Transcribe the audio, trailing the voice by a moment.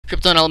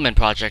Krypton Element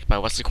Project by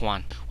Wesley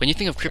Kwan. When you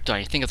think of Krypton,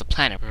 you think of the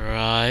planet,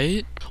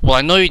 right? Well,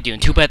 I know you do,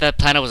 and too bad that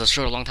planet was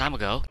destroyed a long time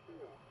ago.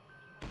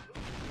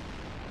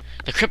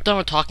 The Krypton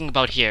we're talking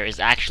about here is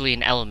actually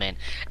an element,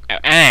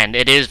 and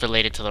it is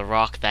related to the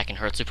rock that can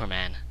hurt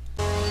Superman.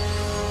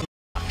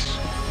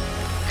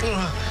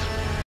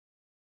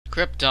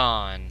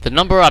 Krypton. The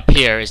number up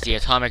here is the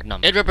atomic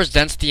number. It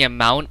represents the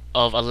amount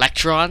of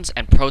electrons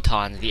and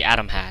protons the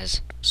atom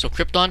has. So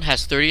Krypton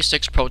has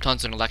 36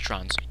 protons and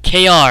electrons.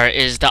 Kr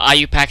is the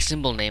IUPAC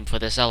symbol name for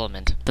this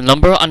element. The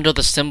number under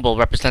the symbol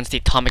represents the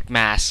atomic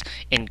mass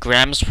in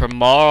grams per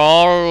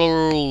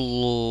mole.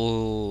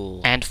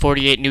 And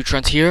 48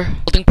 neutrons here.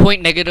 Melting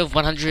point negative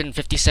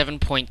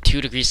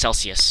 157.2 degrees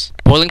Celsius.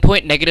 Boiling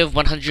point negative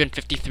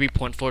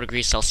 153.4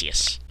 degrees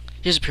Celsius.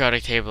 Here's a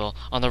periodic table.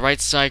 On the right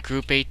side,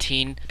 group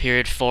 18,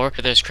 period 4,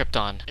 there's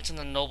Krypton. It's in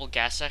the noble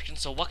gas section,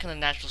 so what can the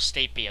natural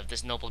state be of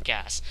this noble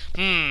gas?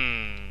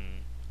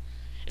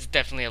 It's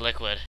definitely a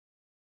liquid.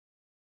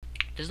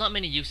 There's not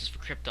many uses for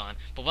Krypton,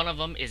 but one of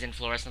them is in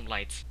fluorescent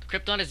lights.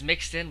 Krypton is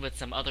mixed in with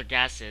some other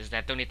gases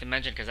that don't need to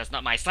mention because that's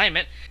not my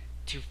assignment,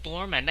 to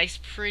form a nice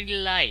pretty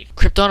light.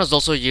 Krypton is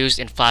also used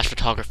in flash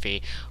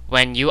photography.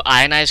 When you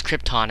ionize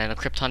Krypton in a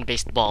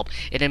Krypton-based bulb,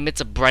 it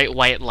emits a bright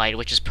white light,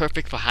 which is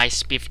perfect for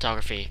high-speed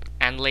photography.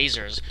 And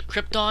lasers.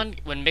 Krypton,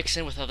 when mixed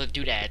in with other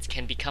doodads,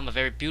 can become a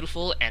very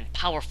beautiful and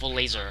powerful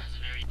laser.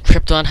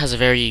 Krypton has a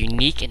very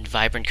unique and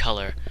vibrant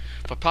color.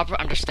 For proper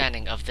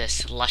understanding of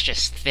this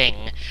luscious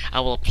thing, I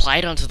will apply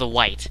it onto the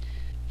white.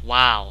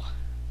 Wow.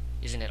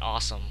 Isn't it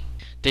awesome?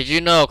 Did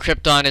you know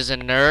Krypton is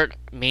inert,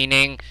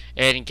 meaning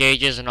it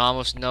engages in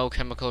almost no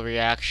chemical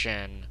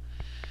reaction?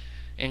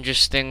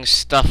 Interesting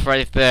stuff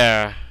right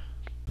there.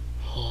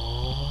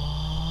 Oh.